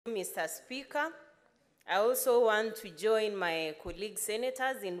Mr. Speaker. I also want to join my colleague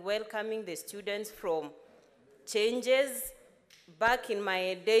senators in welcoming the students from Changes. Back in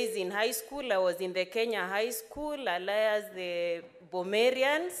my days in high school, I was in the Kenya High School, alias the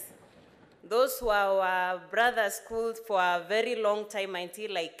Bomerians. Those were our brother schools for a very long time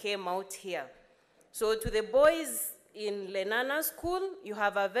until I came out here. So to the boys in Lenana school, you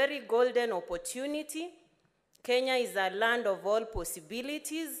have a very golden opportunity. Kenya is a land of all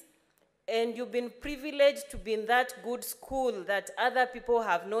possibilities, and you've been privileged to be in that good school that other people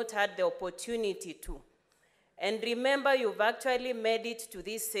have not had the opportunity to. And remember, you've actually made it to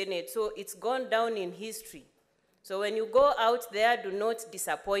this Senate, so it's gone down in history. So when you go out there, do not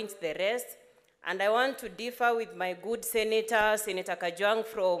disappoint the rest. And I want to differ with my good senator, Senator Kajwang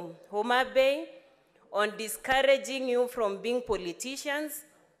from Homa Bay, on discouraging you from being politicians.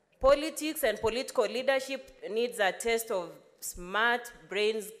 Politics and political leadership needs a test of smart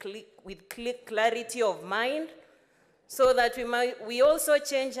brains with clarity of mind, so that we also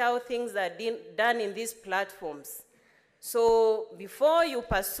change how things are done in these platforms. So before you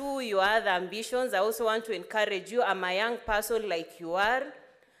pursue your other ambitions, I also want to encourage you. I'm a young person like you are.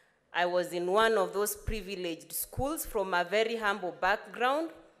 I was in one of those privileged schools from a very humble background,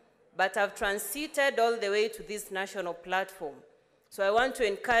 but I've transited all the way to this national platform. So I want to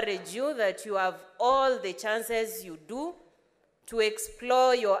encourage you that you have all the chances you do to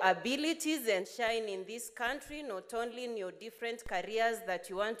explore your abilities and shine in this country, not only in your different careers that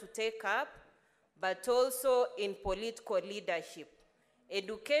you want to take up, but also in political leadership.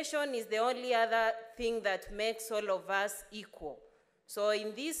 Education is the only other thing that makes all of us equal. So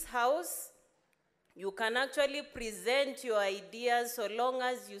in this house, you can actually present your ideas so long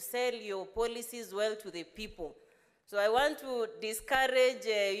as you sell your policies well to the people. So I want to discourage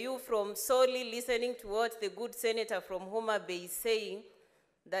you from solely listening to what the good senator from Homa Bay is saying,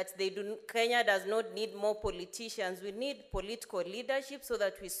 that Kenya does not need more politicians. We need political leadership so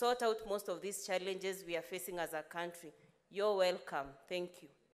that we sort out most of these challenges we are facing as a country. You're welcome. Thank you.